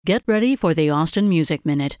Get ready for the Austin Music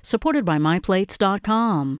Minute, supported by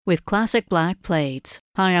MyPlates.com, with classic black plates.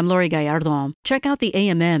 Hi, I'm Lori Gallardo. Check out the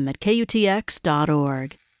AMM at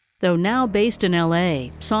KUTX.org. Though now based in LA,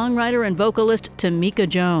 songwriter and vocalist Tameca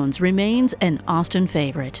Jones remains an Austin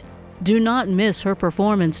favorite. Do not miss her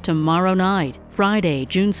performance tomorrow night, Friday,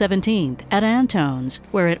 June 17th, at Antone's,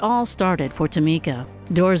 where it all started for Tameca.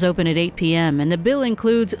 Doors open at 8 p.m. and the bill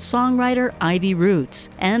includes songwriter Ivy Roots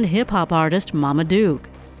and hip-hop artist Mama Duke.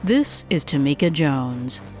 This is Tameca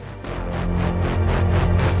Jones.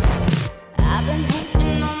 I've been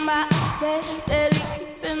hanging on my bed, barely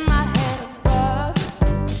keeping my head above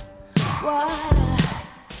water.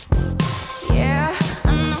 Yeah,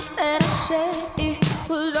 I know that I said it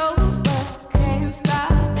was over, but I can't stop.